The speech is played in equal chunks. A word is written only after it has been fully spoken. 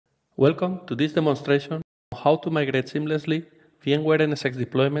Welcome to this demonstration on how to migrate seamlessly VMware NSX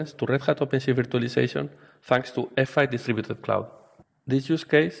deployments to Red Hat OpenShift Virtualization thanks to F5 Distributed Cloud. This use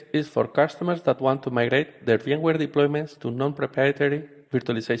case is for customers that want to migrate their VMware deployments to non-proprietary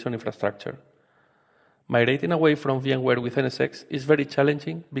virtualization infrastructure. Migrating away from VMware with NSX is very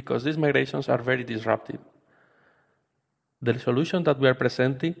challenging because these migrations are very disruptive. The solution that we are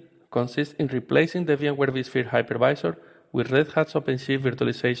presenting consists in replacing the VMware vSphere hypervisor with Red Hat's OpenShift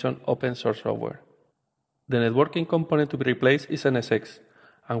Virtualization open source software. The networking component to be replaced is NSX,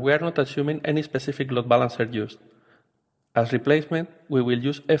 and we are not assuming any specific load balancer used. As replacement, we will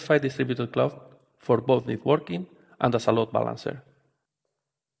use F5 Distributed Cloud for both networking and as a load balancer.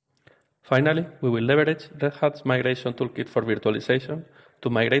 Finally, we will leverage Red Hat's migration toolkit for virtualization to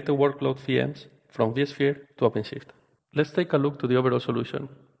migrate the workload VMs from vSphere to OpenShift. Let's take a look to the overall solution.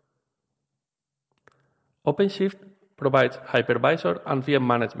 OpenShift provides hypervisor and VM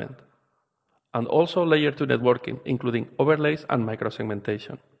management, and also layer 2 networking, including overlays and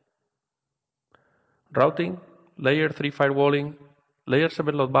microsegmentation. Routing, layer 3 firewalling, layer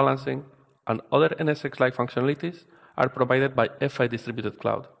 7 load balancing, and other NSX-like functionalities are provided by F5 Distributed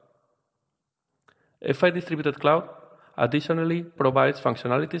Cloud. F5 Distributed Cloud additionally provides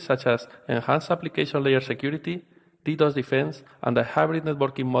functionalities such as enhanced application layer security, DDoS defense, and a hybrid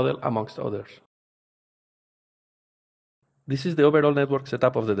networking model, amongst others. This is the overall network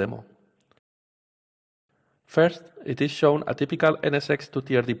setup of the demo. First, it is shown a typical NSX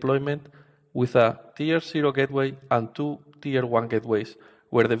two-tier deployment with a Tier 0 gateway and two Tier 1 gateways,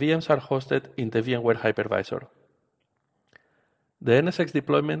 where the VMs are hosted in the VMware hypervisor. The NSX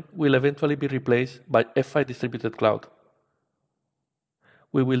deployment will eventually be replaced by F5 Distributed Cloud.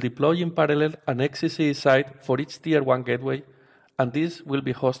 We will deploy in parallel an XCCE site for each Tier 1 gateway, and this will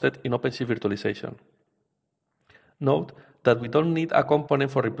be hosted in OpenShift Virtualization. Note that we don't need a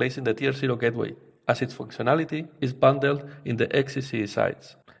component for replacing the Tier 0 gateway, as its functionality is bundled in the XCCE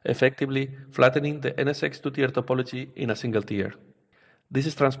sites, effectively flattening the NSX two-tier topology in a single tier. This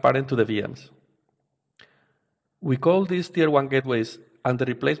is transparent to the VMs. We call these Tier 1 gateways and the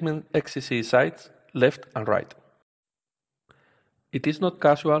replacement XCCE sites left and right. It is not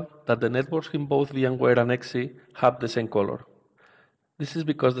casual that the networks in both VMware and XC have the same color. This is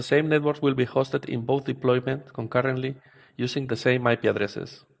because the same networks will be hosted in both deployments concurrently using the same IP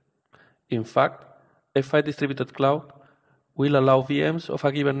addresses. In fact, F5 Distributed Cloud will allow VMs of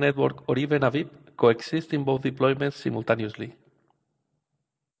a given network or even a VIP coexist in both deployments simultaneously.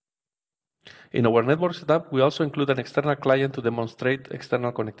 In our network setup, we also include an external client to demonstrate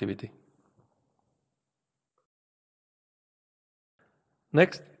external connectivity.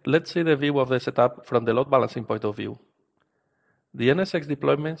 Next, let's see the view of the setup from the load balancing point of view. The NSX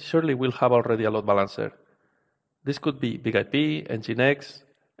deployment surely will have already a load balancer. This could be BigIP, Nginx,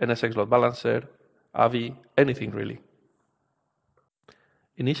 NSX load balancer, AVI, anything really.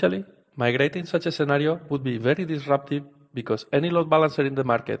 Initially, migrating such a scenario would be very disruptive because any load balancer in the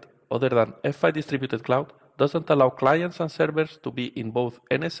market other than F5 Distributed Cloud doesn't allow clients and servers to be in both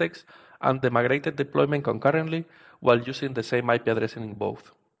NSX and the migrated deployment concurrently while using the same IP addressing in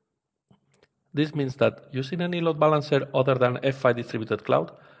both. This means that using any load balancer other than F5 Distributed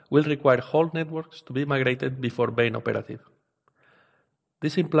Cloud will require whole networks to be migrated before being operative.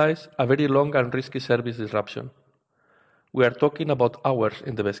 This implies a very long and risky service disruption. We are talking about hours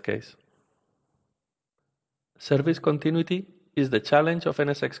in the best case. Service continuity is the challenge of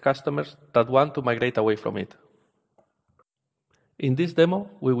NSX customers that want to migrate away from it. In this demo,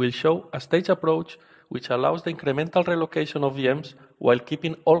 we will show a stage approach which allows the incremental relocation of VMs while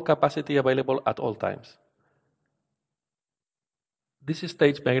keeping all capacity available at all times. This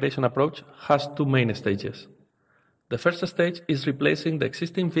stage migration approach has two main stages. The first stage is replacing the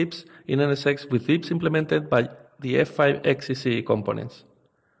existing VIPs in NSX with VIPs implemented by the F5 XCCE components.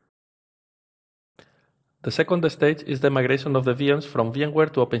 The second stage is the migration of the VMs from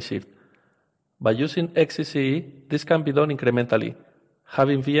VMware to OpenShift. By using XCCE, this can be done incrementally,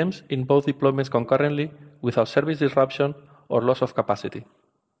 having VMs in both deployments concurrently without service disruption or loss of capacity.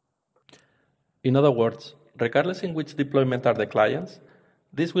 In other words, regardless in which deployment are the clients,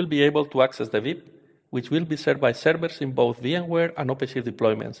 this will be able to access the VIP, which will be served by servers in both VMware and OpenShift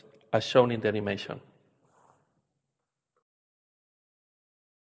deployments, as shown in the animation.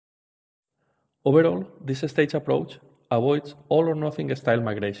 Overall, this stage approach avoids all or nothing style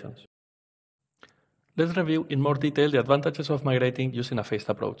migrations. Let's review in more detail the advantages of migrating using a phased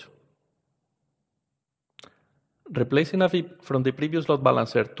approach. Replacing a VIP from the previous load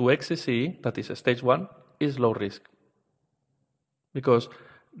balancer to XCCE, that is stage 1, is low risk, because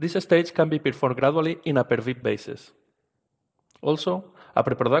this stage can be performed gradually in a per VIP basis. Also, a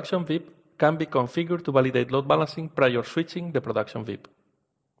pre-production VIP can be configured to validate load balancing prior switching the production VIP.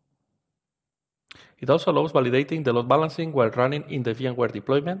 It also allows validating the load balancing while running in the VMware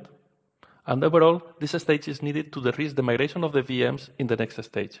deployment, and overall, this stage is needed to de-risk the migration of the VMs in the next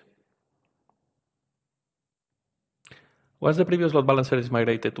stage. Once the previous load balancer is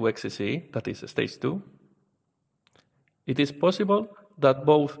migrated to XCCE, that is stage 2, it is possible that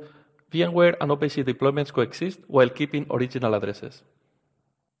both VMware and OpenShift deployments coexist while keeping original addresses.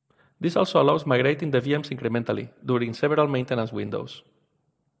 This also allows migrating the VMs incrementally during several maintenance windows.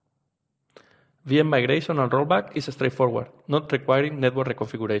 VM migration and rollback is straightforward, not requiring network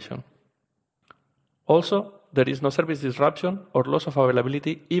reconfiguration. Also, there is no service disruption or loss of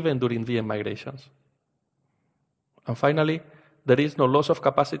availability even during VM migrations. And finally, there is no loss of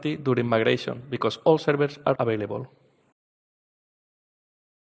capacity during migration because all servers are available.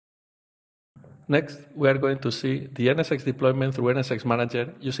 Next, we are going to see the NSX deployment through NSX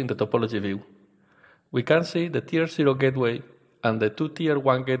Manager using the topology view. We can see the Tier 0 gateway and the 2 Tier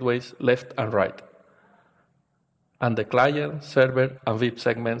 1 gateways left and right, and the client, server, and VIP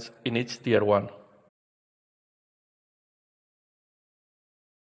segments in each Tier 1.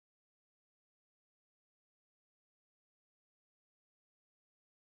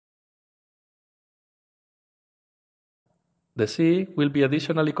 The CE will be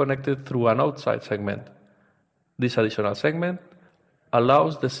additionally connected through an outside segment. This additional segment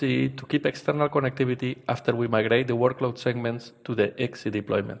allows the CE to keep external connectivity after we migrate the workload segments to the XC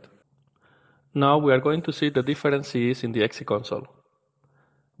deployment. Now we are going to see the different CEs in the XC console.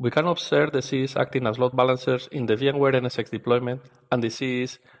 We can observe the CEs acting as load balancers in the VMware NSX deployment and the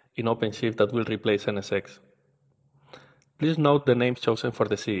CEs in OpenShift that will replace NSX. Please note the names chosen for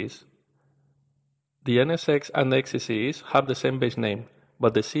the CEs. The NSX and XC CEs have the same base name,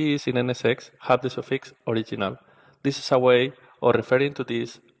 but the CEs in NSX have the suffix original. This is a way of referring to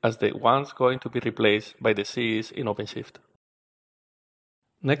these as the ones going to be replaced by the CEs in OpenShift.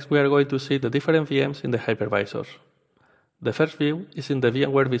 Next, we are going to see the different VMs in the hypervisors. The first view is in the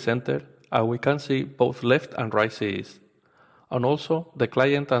VMware vCenter, and we can see both left and right CEs, and also the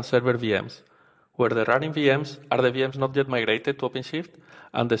client and server VMs, where the running VMs are the VMs not yet migrated to OpenShift,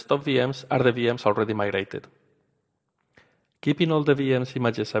 and the stop VMs are the VMs already migrated. Keeping all the VMs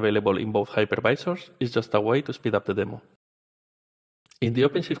images available in both hypervisors is just a way to speed up the demo. In the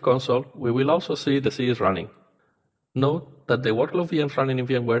OpenShift console, we will also see the CEs running. Note that the workload VMs running in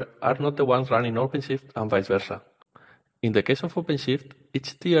VMware are not the ones running in OpenShift and vice versa. In the case of OpenShift,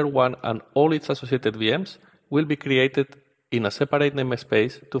 each Tier 1 and all its associated VMs will be created in a separate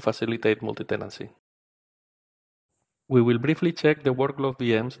namespace to facilitate multi-tenancy. We will briefly check the workload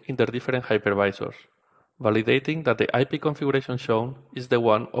VMs in their different hypervisors, validating that the IP configuration shown is the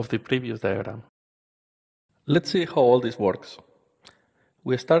one of the previous diagram. Let's see how all this works.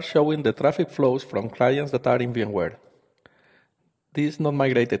 We start showing the traffic flows from clients that are in VMware. These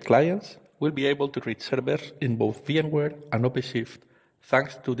non-migrated clients will be able to reach servers in both VMware and OpenShift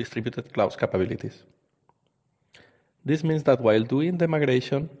thanks to distributed cloud capabilities. This means that while doing the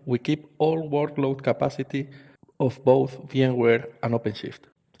migration, we keep all workload capacity of both VMware and OpenShift.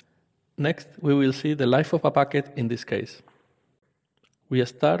 Next, we will see the life of a packet in this case. We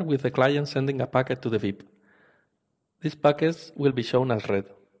start with the client sending a packet to the VIP. These packets will be shown as red.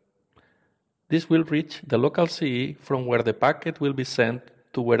 This will reach the local CE from where the packet will be sent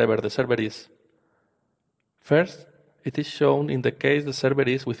to wherever the server is. First, it is shown in the case the server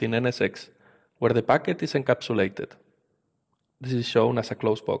is within NSX, where the packet is encapsulated. This is shown as a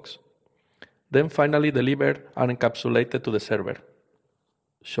closed box. Then finally delivered and encapsulated to the server,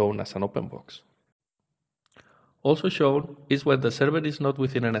 shown as an open box. Also shown is when the server is not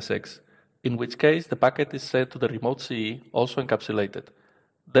within NSX, in which case the packet is sent to the remote CE, also encapsulated,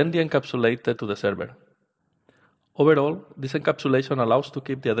 then de-encapsulated to the server. Overall, this encapsulation allows to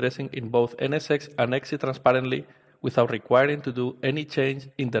keep the addressing in both NSX and XC transparently without requiring to do any change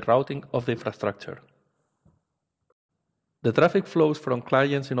in the routing of the infrastructure. The traffic flows from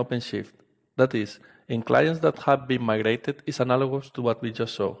clients in OpenShift, that is, in clients that have been migrated, is analogous to what we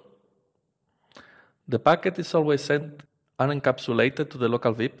just saw. The packet is always sent unencapsulated to the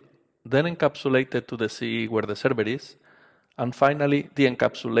local VIP, then encapsulated to the CE where the server is, and finally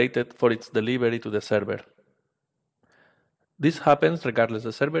de-encapsulated for its delivery to the server. This happens regardless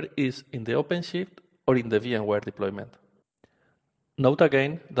the server is in the OpenShift or in the VMware deployment. Note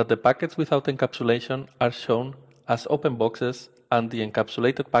again that the packets without encapsulation are shown as open boxes and the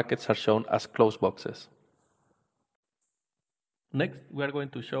encapsulated packets are shown as closed boxes. Next, we are going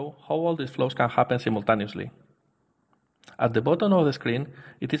to show how all these flows can happen simultaneously. At the bottom of the screen,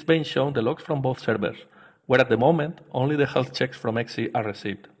 it is being shown the logs from both servers, where at the moment only the health checks from XC are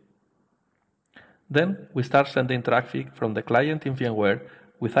received. Then we start sending traffic from the client in VMware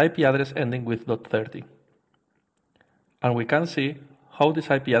with IP address ending with .30. And we can see how this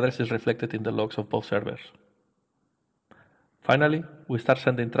IP address is reflected in the logs of both servers. Finally, we start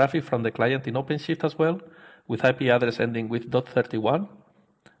sending traffic from the client in OpenShift as well, with IP address ending with .31,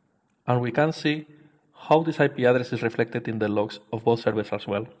 and we can see how this IP address is reflected in the logs of both servers as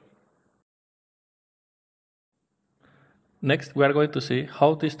well. Next, we are going to see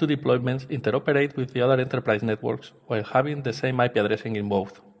how these two deployments interoperate with the other enterprise networks while having the same IP addressing in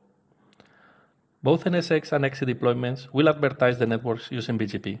both. Both NSX and XC deployments will advertise the networks using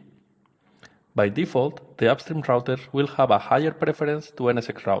BGP. By default, the upstream routers will have a higher preference to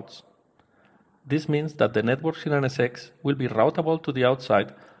NSX routes. This means that the networks in NSX will be routable to the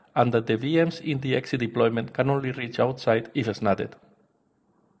outside and that the VMs in the XC deployment can only reach outside if snatted.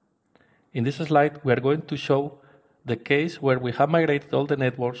 In this slide, we are going to show the case where we have migrated all the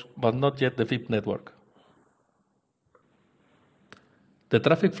networks but not yet the VIP network. The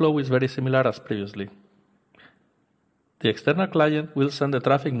traffic flow is very similar as previously. The external client will send the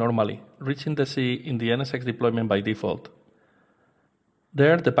traffic normally, reaching the CE in the NSX deployment by default.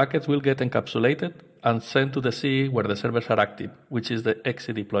 There, the packets will get encapsulated and sent to the CE where the servers are active, which is the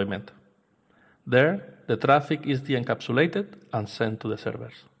XC deployment. There, the traffic is de-encapsulated and sent to the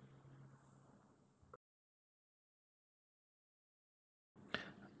servers.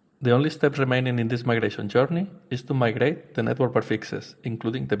 The only step remaining in this migration journey is to migrate the network prefixes,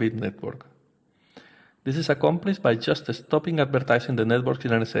 including the VIP network. This is accomplished by just stopping advertising the networks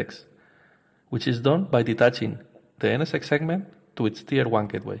in NSX, which is done by detaching the NSX segment to its Tier 1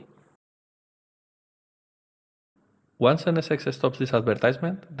 gateway. Once NSX stops this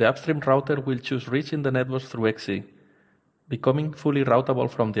advertisement, the upstream router will choose reaching the networks through XC, becoming fully routable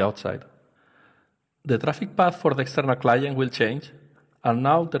from the outside. The traffic path for the external client will change, and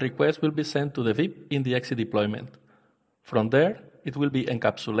now the request will be sent to the VIP in the XC deployment. From there, it will be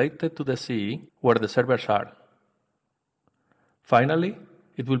encapsulated to the CE where the servers are. Finally,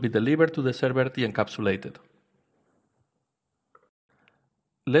 it will be delivered to the server de-encapsulated.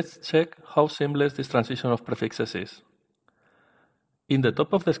 Let's check how seamless this transition of prefixes is. In the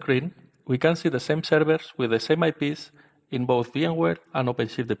top of the screen, we can see the same servers with the same IPs in both VMware and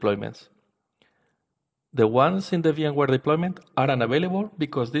OpenShift deployments. The ones in the VMware deployment are unavailable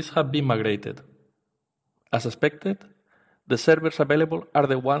because these have been migrated. As expected, the servers available are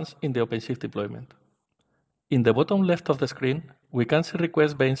the ones in the OpenShift deployment. In the bottom left of the screen, we can see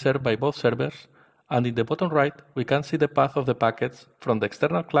requests being served by both servers, and in the bottom right, we can see the path of the packets from the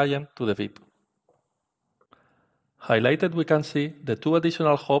external client to the VIP. Highlighted, we can see the two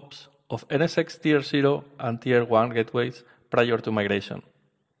additional hops of NSX Tier 0 and Tier 1 gateways prior to migration.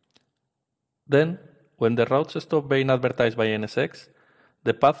 Then, when the routes stop being advertised by NSX,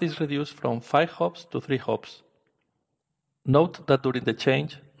 the path is reduced from 5 hops to 3 hops. Note that during the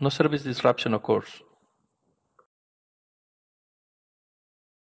change, no service disruption occurs.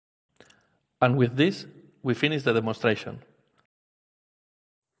 And with this, we finish the demonstration.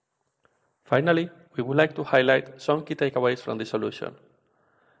 Finally, we would like to highlight some key takeaways from this solution.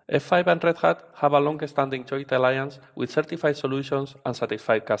 F5 and Red Hat have a long-standing joint alliance with certified solutions and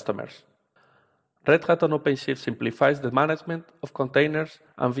satisfied customers. Red Hat on OpenShift simplifies the management of containers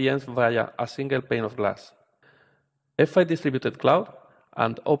and VMs via a single pane of glass. F5 Distributed Cloud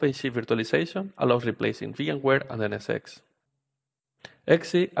and OpenShift Virtualization allows replacing VMware and NSX.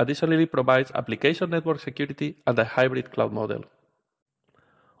 XC additionally provides application network security and a hybrid cloud model.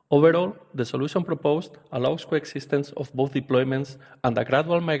 Overall, the solution proposed allows coexistence of both deployments and a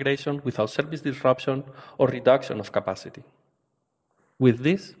gradual migration without service disruption or reduction of capacity. With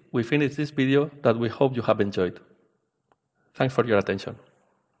this, we finish this video that we hope you have enjoyed. Thanks for your attention.